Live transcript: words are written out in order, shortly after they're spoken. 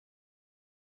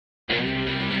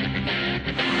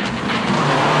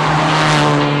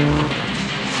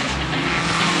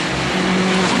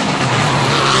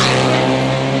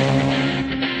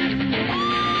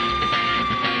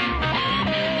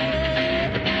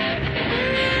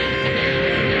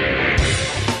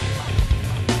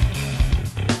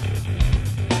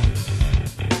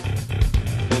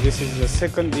This is the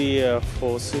second year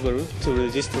for Subaru to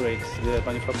register the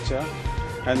manufacturer,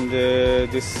 and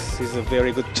this is a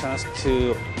very good chance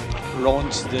to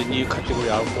launch the new category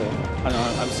R4, and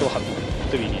I'm so happy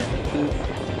to be here.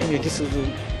 And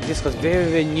this was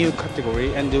very new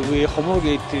category, and we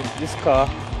homologated this car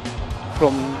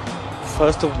from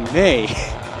 1st of May,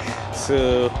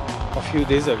 so a few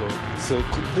days ago. So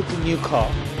completely new car.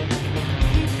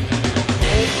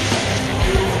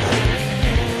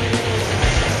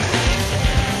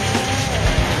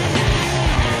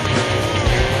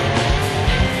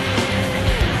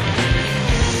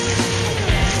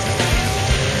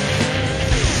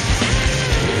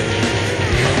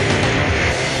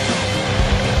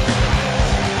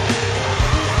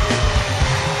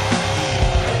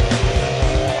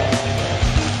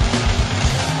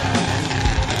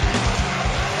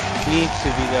 Need to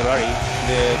be the rally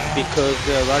because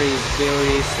the rally is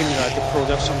very similar to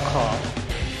production car,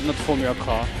 not formula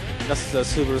car. That's the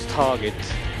Subaru's target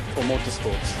for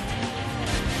motorsports.